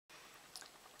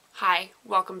Hi,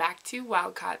 welcome back to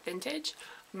Wild Caught Vintage.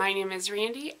 My name is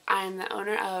Randy. I'm the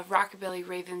owner of Rockabilly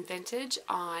Raven Vintage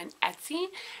on Etsy,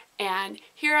 and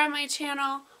here on my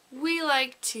channel we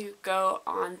like to go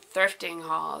on thrifting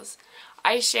hauls.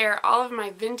 I share all of my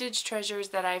vintage treasures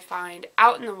that I find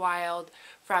out in the wild,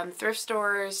 from thrift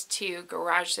stores to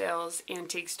garage sales,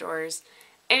 antique stores,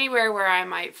 anywhere where I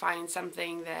might find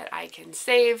something that I can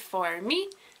save for me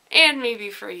and maybe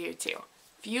for you too.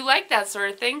 If you like that sort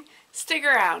of thing, stick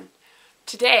around.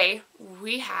 Today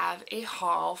we have a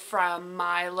haul from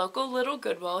my local little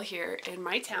Goodwill here in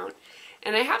my town,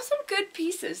 and I have some good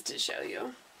pieces to show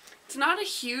you. It's not a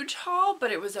huge haul,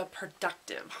 but it was a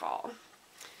productive haul.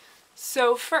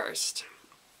 So first,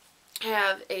 I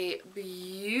have a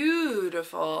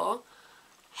beautiful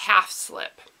half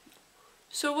slip.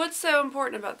 So what's so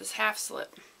important about this half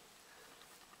slip?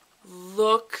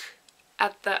 Look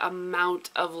at the amount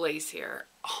of lace here.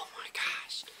 Oh my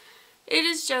gosh. It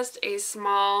is just a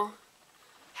small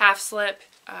half slip.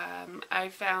 I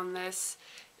found this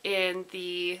in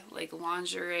the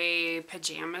lingerie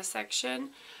pajama section,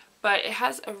 but it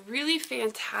has a really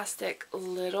fantastic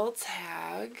little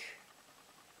tag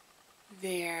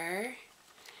there,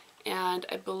 and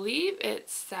I believe it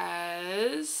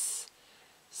says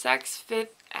Saks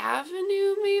Fifth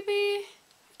Avenue, maybe,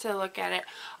 to look at it.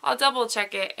 I'll double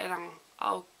check it and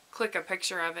I'll click a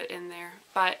picture of it in there,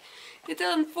 but it's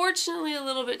unfortunately a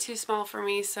little bit too small for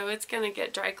me, so it's going to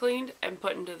get dry cleaned and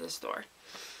put into the store.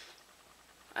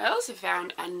 I also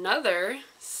found another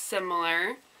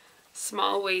similar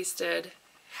small-waisted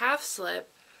half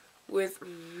slip with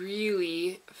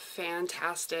really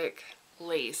fantastic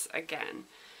lace again.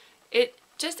 It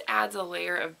just adds a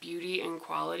layer of beauty and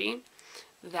quality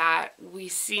that we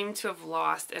seem to have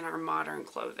lost in our modern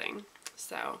clothing.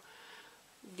 So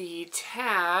the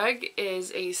tag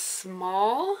is a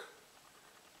small,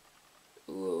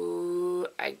 ooh,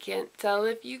 I can't tell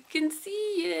if you can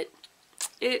see it.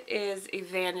 It is a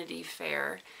Vanity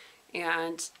Fair,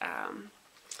 and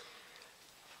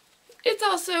it's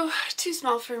also too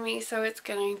small for me, so it's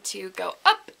going to go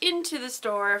up into the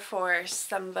store for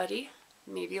somebody,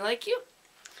 maybe like you.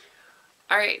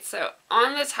 Alright, so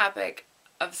on the topic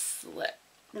of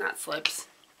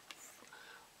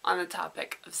on the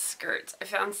topic of skirts, I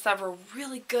found several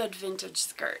really good vintage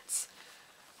skirts.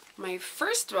 My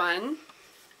first one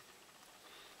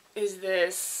is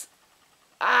this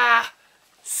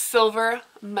silver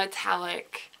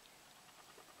metallic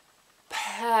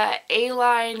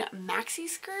A-line maxi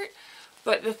skirt,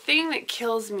 but the thing that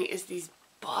kills me is these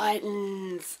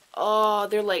buttons. Oh,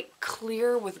 they're like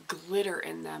clear with glitter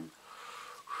in them.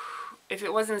 If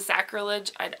it wasn't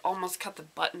sacrilege, I'd almost cut the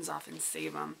buttons off and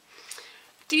save them.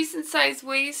 Decent sized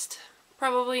waist,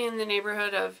 probably in the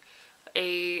neighborhood of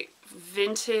a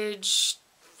vintage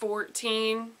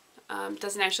 14.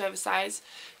 Doesn't actually have a size,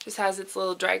 just has its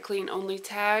little dry clean only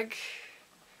tag.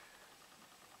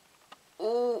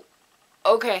 Ooh,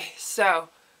 okay, so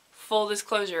full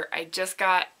disclosure, I just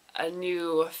got a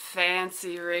new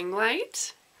fancy ring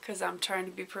light because I'm trying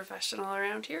to be professional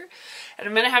around here, and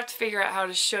I'm gonna have to figure out how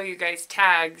to show you guys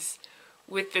tags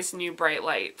with this new bright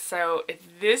light. So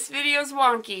if this video's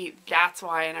wonky, that's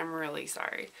why, and I'm really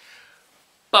sorry.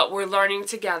 But we're learning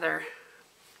together.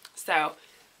 So,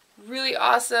 really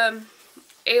awesome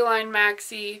A-line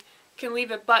maxi. Can leave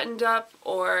it buttoned up,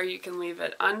 or you can leave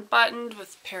it unbuttoned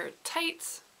with a pair of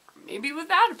tights, or maybe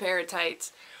without a pair of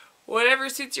tights. Whatever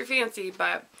suits your fancy,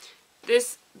 but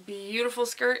this beautiful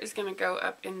skirt is going to go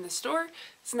up in the store.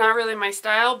 It's not really my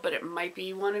style, but it might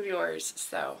be one of yours,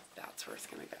 so that's where it's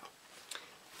going to go.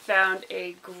 Found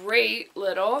a great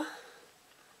little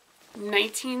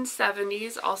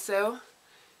 1970s, also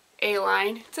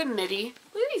A-line. It's a midi.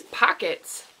 Look at these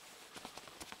pockets.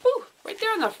 Ooh, right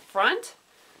there on the front.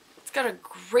 It's got a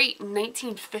great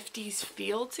 1950s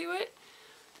feel to it.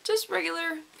 Just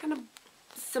regular, kind of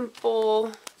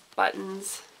simple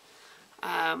buttons.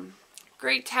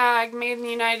 Great tag, made in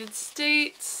the United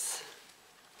States.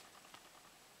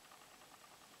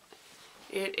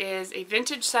 It is a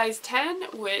vintage size 10,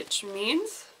 which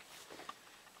means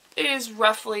it is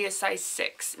roughly a size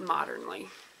 6 modernly.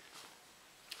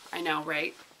 I know,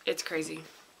 right? It's crazy.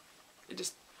 It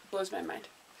just blows my mind.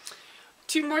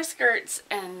 Two more skirts,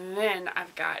 and then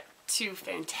I've got two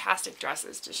fantastic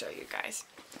dresses to show you guys.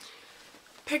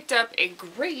 Picked up a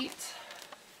great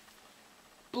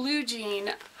blue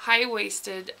jean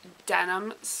high-waisted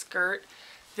denim skirt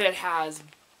that has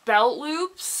belt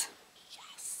loops.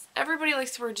 Yes, everybody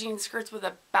likes to wear jean skirts with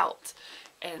a belt,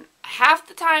 and half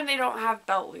the time they don't have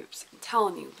belt loops. I'm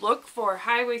telling you, look for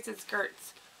high-waisted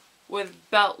skirts with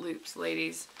belt loops,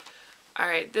 ladies.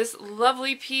 Alright, this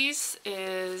lovely piece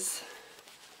is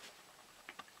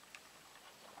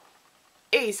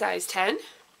a size 10. It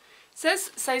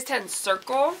says size 10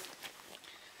 circle.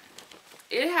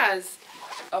 It has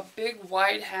a big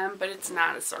wide hem, but it's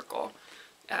not a circle.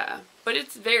 But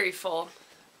it's very full.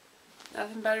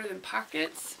 Nothing better than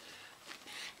pockets.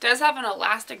 It does have an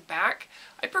elastic back.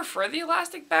 I prefer the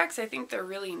elastic backs. I think they're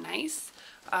really nice.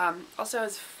 Also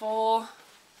has full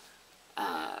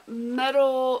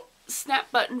metal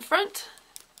snap button front.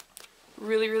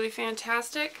 Really, really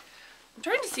fantastic. I'm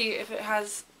trying to see if it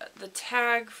has the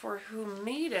tag for who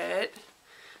made it.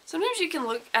 Sometimes you can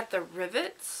look at the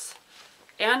rivets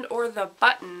and or the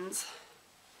buttons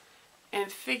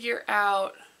and figure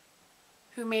out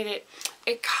who made it.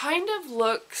 It kind of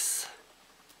looks,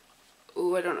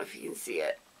 ooh, I don't know if you can see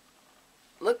it.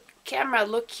 Look, camera,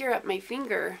 look here at my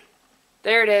finger.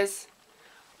 There it is.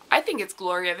 I think it's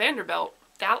Gloria Vanderbilt.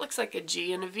 That looks like a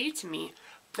G and a V to me.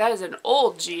 That is an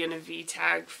old G and a V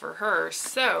tag for her.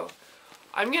 So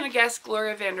I'm going to guess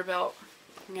Gloria Vanderbilt.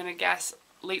 I'm going to guess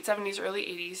late 70s, early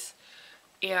 80s.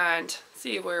 And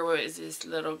see, where was this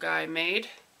little guy made?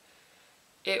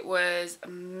 It was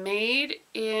made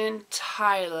in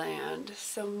Thailand,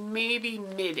 so maybe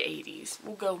mid-80s.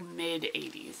 We'll go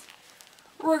mid-80s.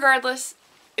 Regardless,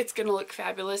 it's going to look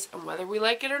fabulous, and whether we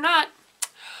like it or not,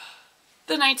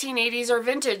 the 1980s are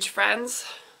vintage, friends.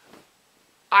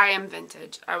 I am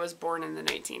vintage. I was born in the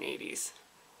 1980s.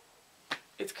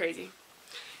 It's crazy.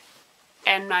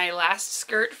 And my last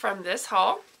skirt from this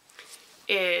haul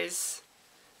is,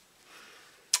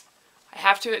 I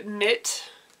have to admit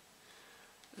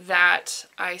that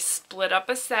I split up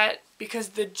a set because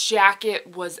the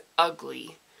jacket was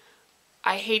ugly.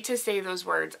 I hate to say those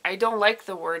words. I don't like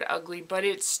the word ugly, but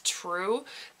it's true.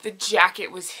 The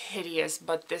jacket was hideous,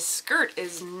 but this skirt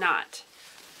is not.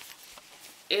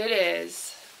 It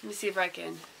is, let me see if I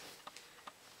can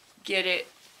get it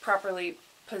properly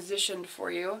positioned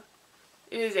for you.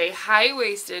 It is a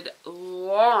high-waisted,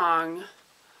 long,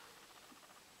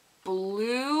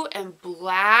 blue and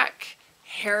black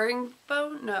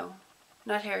herringbone? No,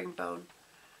 not herringbone.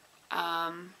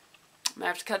 I'm going to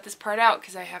have to cut this part out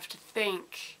because I have to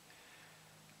think.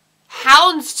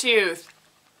 Houndstooth!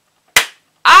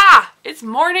 Ah! It's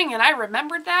morning and I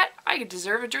remembered that. I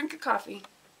deserve a drink of coffee.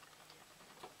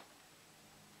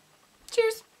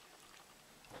 Cheers!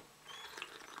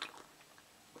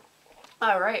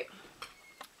 Alright.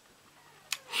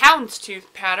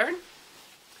 Houndstooth pattern.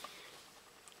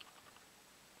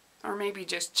 Or maybe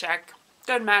just check.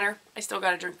 Doesn't matter. I still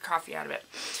got to drink coffee out of it.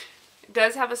 It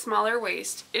does have a smaller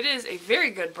waist. It is a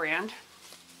very good brand.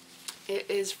 It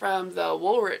is from the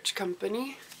Woolrich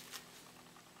Company.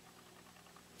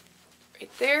 Right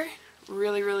there.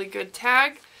 Really, really good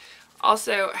tag.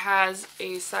 Also has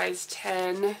a size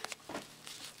 10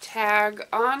 tag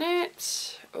on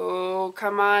it. Oh,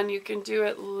 come on. You can do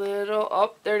it little.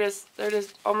 Oh, there it is. There it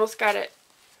is. Almost got it.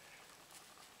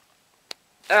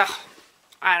 Ugh.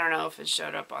 I don't know if it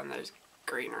showed up on the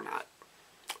green or not.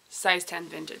 Size 10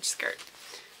 vintage skirt.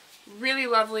 Really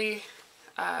lovely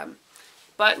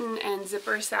button and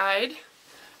zipper side.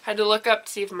 Had to look up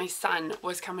to see if my son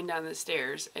was coming down the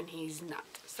stairs, and he's not.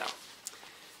 So,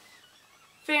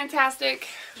 fantastic.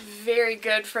 Very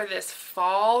good for this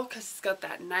fall because it's got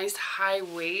that nice high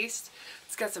waist.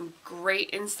 It's got some great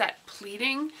inset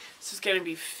pleating. So it's going to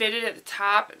be fitted at the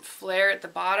top and flare at the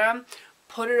bottom.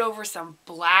 Put it over some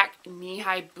black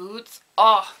knee-high boots.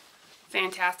 Oh,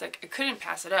 fantastic. I couldn't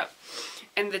pass it up.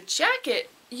 And the jacket,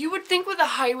 you would think with a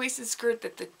high-waisted skirt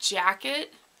that the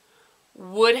jacket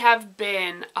would have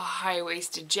been a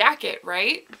high-waisted jacket,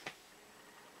 right?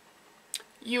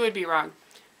 You would be wrong.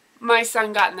 My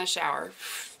son got in the shower.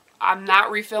 I'm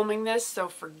not refilming this, so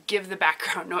forgive the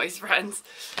background noise, friends.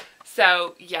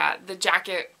 So, yeah, the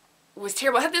jacket was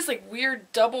terrible. It had this like weird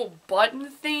double button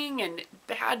thing and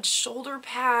bad shoulder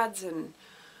pads, and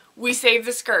we saved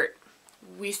the skirt.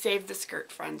 We saved the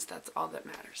skirt, friends. That's all that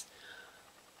matters.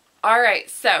 Alright,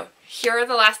 so here are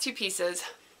the last two pieces.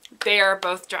 They are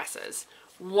both dresses.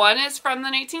 One is from the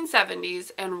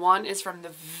 1970s and one is from the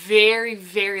very,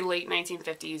 very late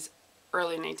 1950s,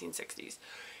 early 1960s.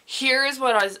 Here is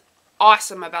what is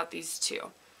awesome about these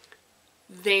two.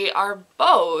 They are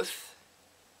both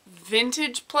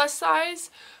vintage plus size,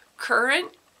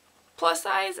 current plus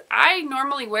size. I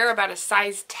normally wear about a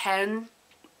size 10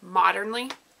 modernly.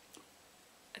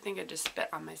 I think I just spit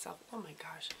on myself. Oh my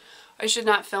gosh. I should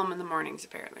not film in the mornings,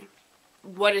 apparently.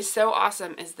 What is so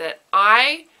awesome is that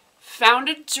I found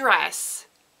a dress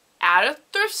at a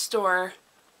thrift store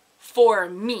for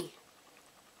me.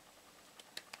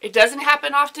 It doesn't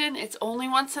happen often. It's only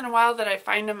once in a while that I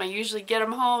find them. I usually get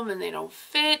them home and they don't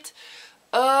fit.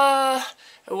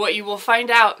 What you will find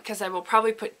out, because I will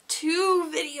probably put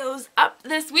 2 videos up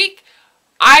this week,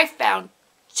 I found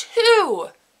 2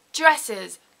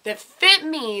 dresses that fit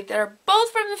me that are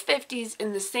both from the 50s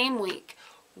in the same week.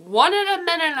 One at a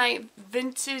Mennonite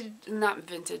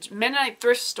Mennonite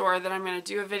thrift store that I'm going to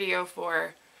do a video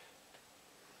for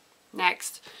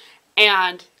next.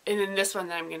 And then this one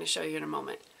that I'm going to show you in a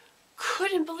moment.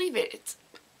 Couldn't believe it. It's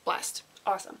blessed.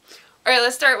 Awesome. Alright,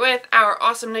 let's start with our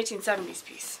awesome 1970s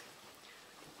piece.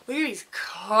 Look at these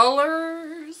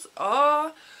colors.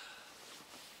 Oh,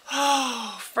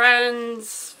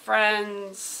 friends,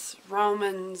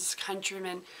 Romans,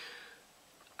 countrymen.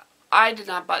 I did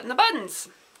not button the buttons.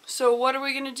 So what are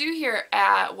we going to do here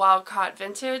at Wildcaught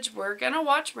Vintage? We're going to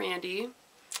watch Randy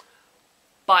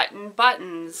button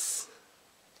buttons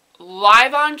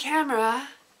live on camera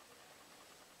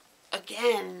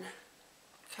again,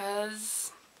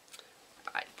 because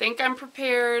I think I'm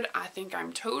prepared. I think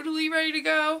I'm totally ready to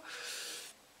go.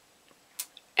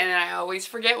 And I always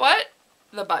forget what?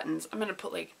 The buttons. I'm going to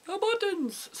put like the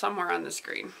buttons somewhere on the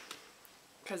screen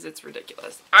because it's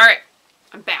ridiculous. Alright,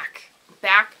 I'm back.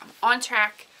 I'm on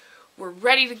track. We're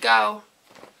ready to go.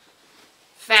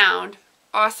 Found.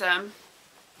 Awesome.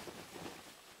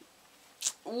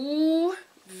 Ooh,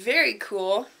 very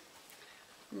cool.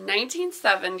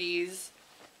 1970s.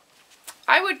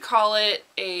 I would call it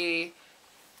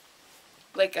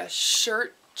like a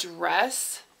shirt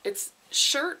dress. It's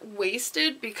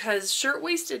shirt-waisted because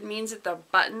shirt-waisted means that the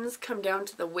buttons come down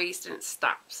to the waist and it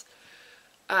stops.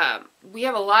 We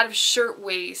have a lot of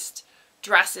shirt-waist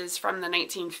dresses from the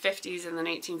 1950s and the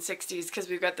 1960s because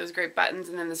we've got those great buttons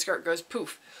and then the skirt goes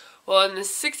poof. Well, in the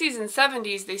 60s and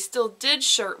 70s, they still did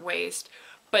shirt-waist,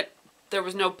 but there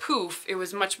was no poof. It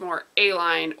was much more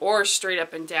A-line or straight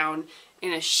up and down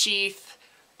in a sheath,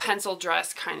 pencil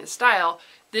dress kind of style.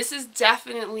 This is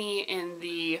definitely in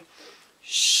the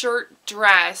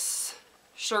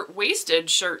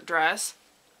shirt-waisted shirt dress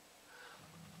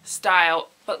style.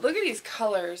 But look at these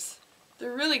colors.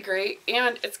 They're really great,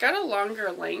 and it's got a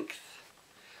longer length.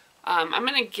 I'm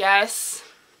going to guess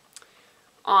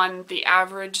on the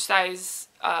average size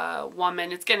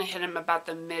woman, it's going to hit him about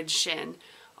the mid-shin.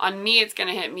 On me, it's going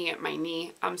to hit me at my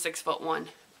knee. I'm 6'1",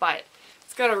 but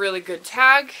it's got a really good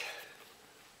tag.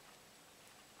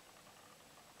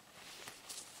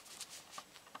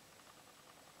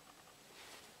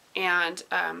 And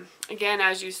again,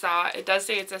 as you saw, it does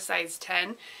say it's a size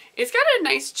 10. It's got a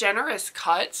nice generous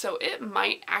cut, so it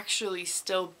might actually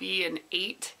still be an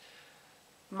 8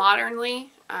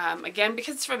 modernly. Again,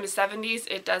 because it's from the 70s,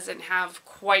 it doesn't have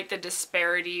quite the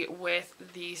disparity with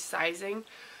the sizing.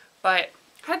 But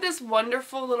had this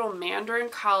wonderful little mandarin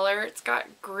collar. It's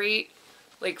got great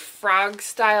like frog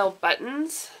style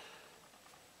buttons,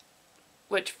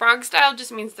 which frog style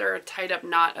just means they're a tied up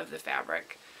knot of the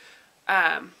fabric.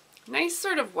 Nice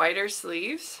sort of wider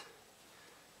sleeves,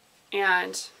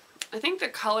 and I think the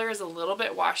color is a little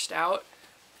bit washed out,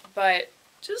 but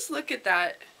just look at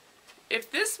that.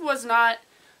 If this was not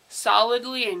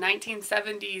solidly a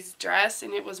 1970s dress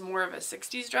and it was more of a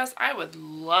 60s dress, I would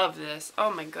love this.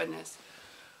 Oh my goodness.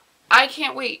 I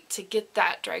can't wait to get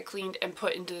that dry cleaned and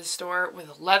put into the store with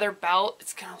a leather belt.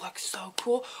 It's gonna look so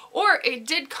cool. Or it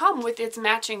did come with its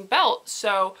matching belt,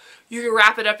 so you can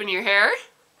wrap it up in your hair.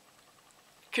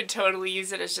 Could totally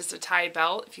use it as just a tie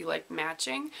belt if you like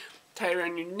matching. Tie it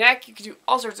around your neck. You could do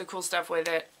all sorts of cool stuff with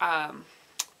it.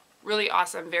 Really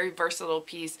awesome, very versatile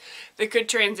piece that could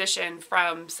transition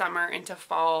from summer into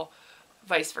fall,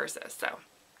 vice versa. So,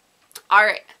 all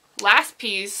right, last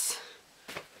piece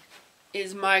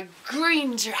is my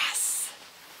green dress.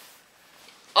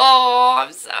 Oh,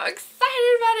 I'm so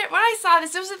excited about it. When I saw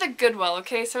this, it was at the Goodwill,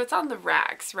 okay? So it's on the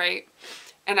racks, right?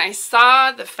 And I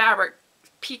saw the fabric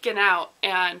peeking out,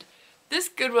 and this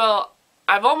Goodwill,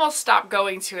 I've almost stopped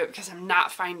going to it because I'm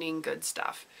not finding good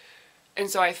stuff. And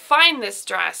so I find this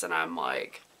dress and I'm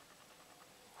like,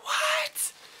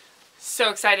 what? So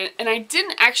excited. And I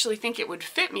didn't actually think it would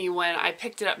fit me when I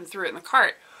picked it up and threw it in the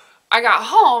cart. I got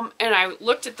home and I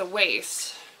looked at the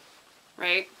waist,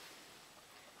 right?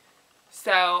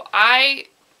 So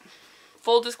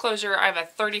full disclosure, I have a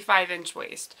 35-inch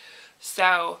waist.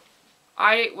 So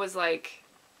I was like,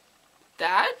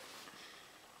 that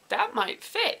might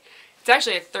fit. It's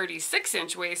actually a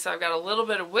 36-inch waist, so I've got a little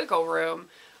bit of wiggle room.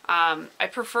 I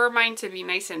prefer mine to be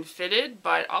nice and fitted,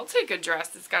 but I'll take a dress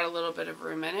that's got a little bit of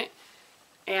room in it.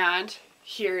 And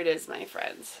here it is, my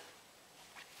friends.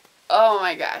 Oh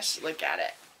my gosh, look at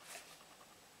it.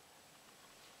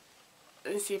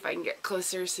 Let me see if I can get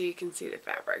closer so you can see the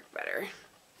fabric better.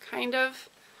 kind of.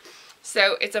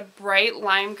 So it's a bright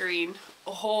lime green.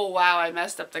 Oh wow, I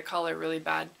messed up the color really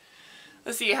bad.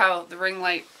 Let's see how the ring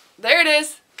light, there it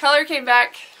is, color came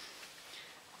back.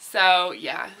 So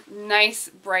yeah, nice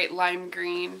bright lime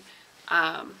green.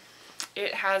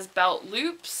 It has belt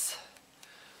loops,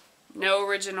 no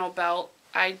original belt.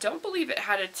 I don't believe it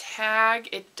had a tag.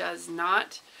 It does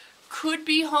not. Could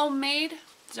be homemade.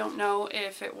 Don't know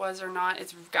if it was or not.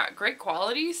 It's got great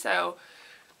quality. So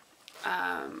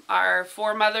our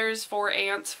 4 mothers, 4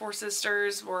 aunts, 4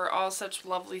 sisters were all such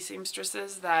lovely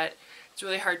seamstresses that it's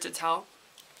really hard to tell.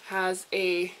 Has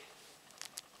a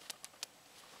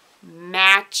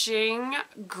matching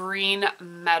green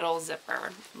metal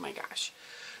zipper. Oh my gosh.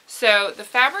 So the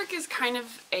fabric is kind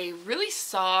of a really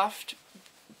soft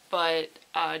but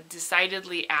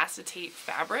decidedly acetate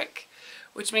fabric,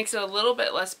 which makes it a little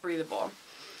bit less breathable.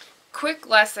 Quick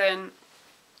lesson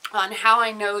on how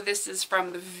I know this is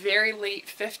from the very late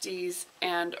 50s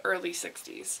and early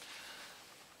 60s.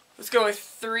 Let's go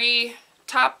with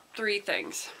top three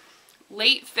things.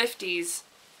 Late 50s,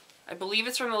 I believe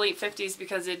it's from the late 50s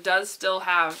because it does still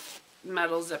have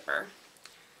metal zipper.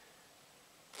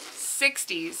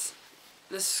 60s,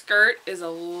 the skirt is a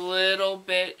little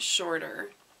bit shorter.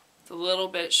 It's a little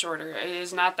bit shorter. It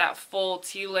is not that full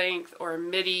T-length or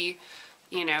midi,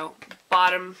 you know,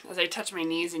 bottom. As I touch my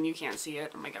knees and you can't see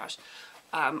it, oh my gosh,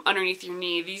 underneath your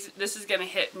knee, this is going to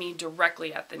hit me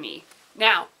directly at the knee.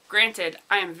 Now, granted,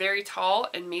 I am very tall,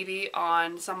 and maybe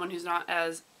on someone who's not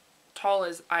as tall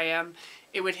as I am,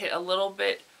 it would hit a little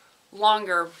bit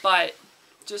longer, but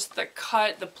just the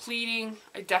cut, the pleating,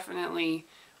 I definitely,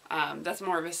 that's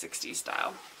more of a 60s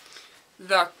style.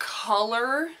 The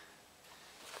color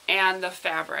and the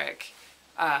fabric,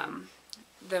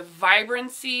 the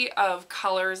vibrancy of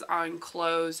colors on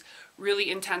clothes really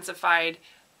intensified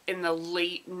in the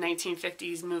late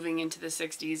 1950s moving into the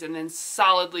 60s, and then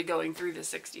solidly going through the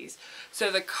 60s.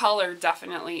 So the color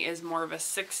definitely is more of a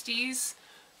 60s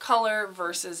color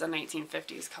versus a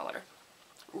 1950s color.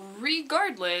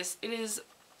 Regardless, it is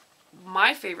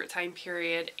my favorite time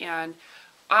period, and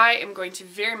I am going to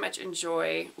very much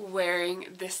enjoy wearing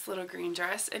this little green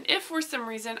dress. And if for some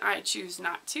reason I choose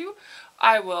not to,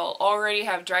 I will already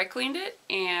have dry cleaned it,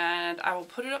 and I will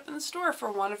put it up in the store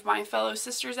for one of my fellow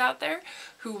sisters out there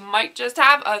who might just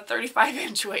have a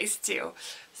 35-inch waist too.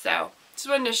 So just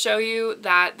wanted to show you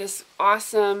that this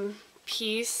awesome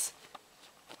piece,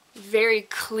 very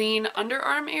clean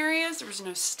underarm areas. There was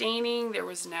no staining, there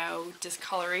was no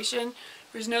discoloration,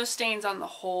 there was no stains on the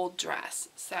whole dress.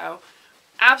 So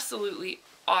absolutely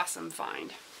awesome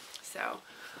find. So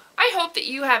I hope that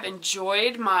you have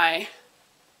enjoyed my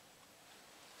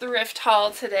thrift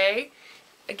haul today.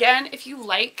 Again, if you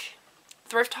like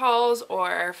thrift hauls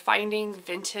or finding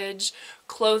vintage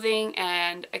clothing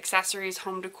and accessories,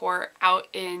 home decor out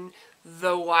in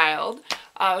the wild,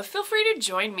 feel free to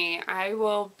join me. I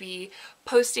will be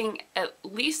posting at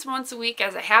least once a week,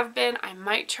 as I have been. I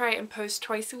might try and post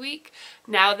twice a week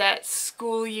now that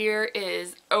school year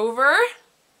is over.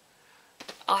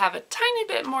 I'll have a tiny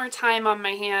bit more time on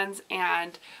my hands,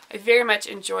 and I very much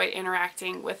enjoy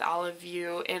interacting with all of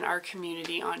you in our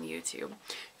community on YouTube.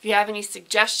 If you have any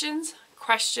suggestions,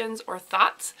 questions, or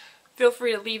thoughts, feel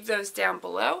free to leave those down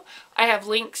below. I have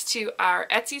links to our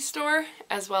Etsy store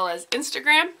as well as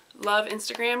Instagram. Love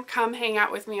Instagram. Come hang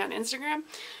out with me on Instagram.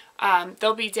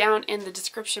 They'll be down in the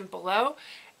description below.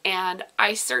 And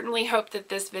I certainly hope that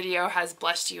this video has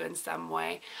blessed you in some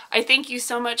way. I thank you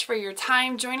so much for your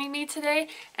time joining me today,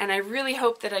 and I really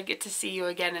hope that I get to see you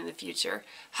again in the future.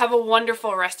 Have a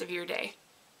wonderful rest of your day.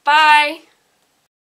 Bye!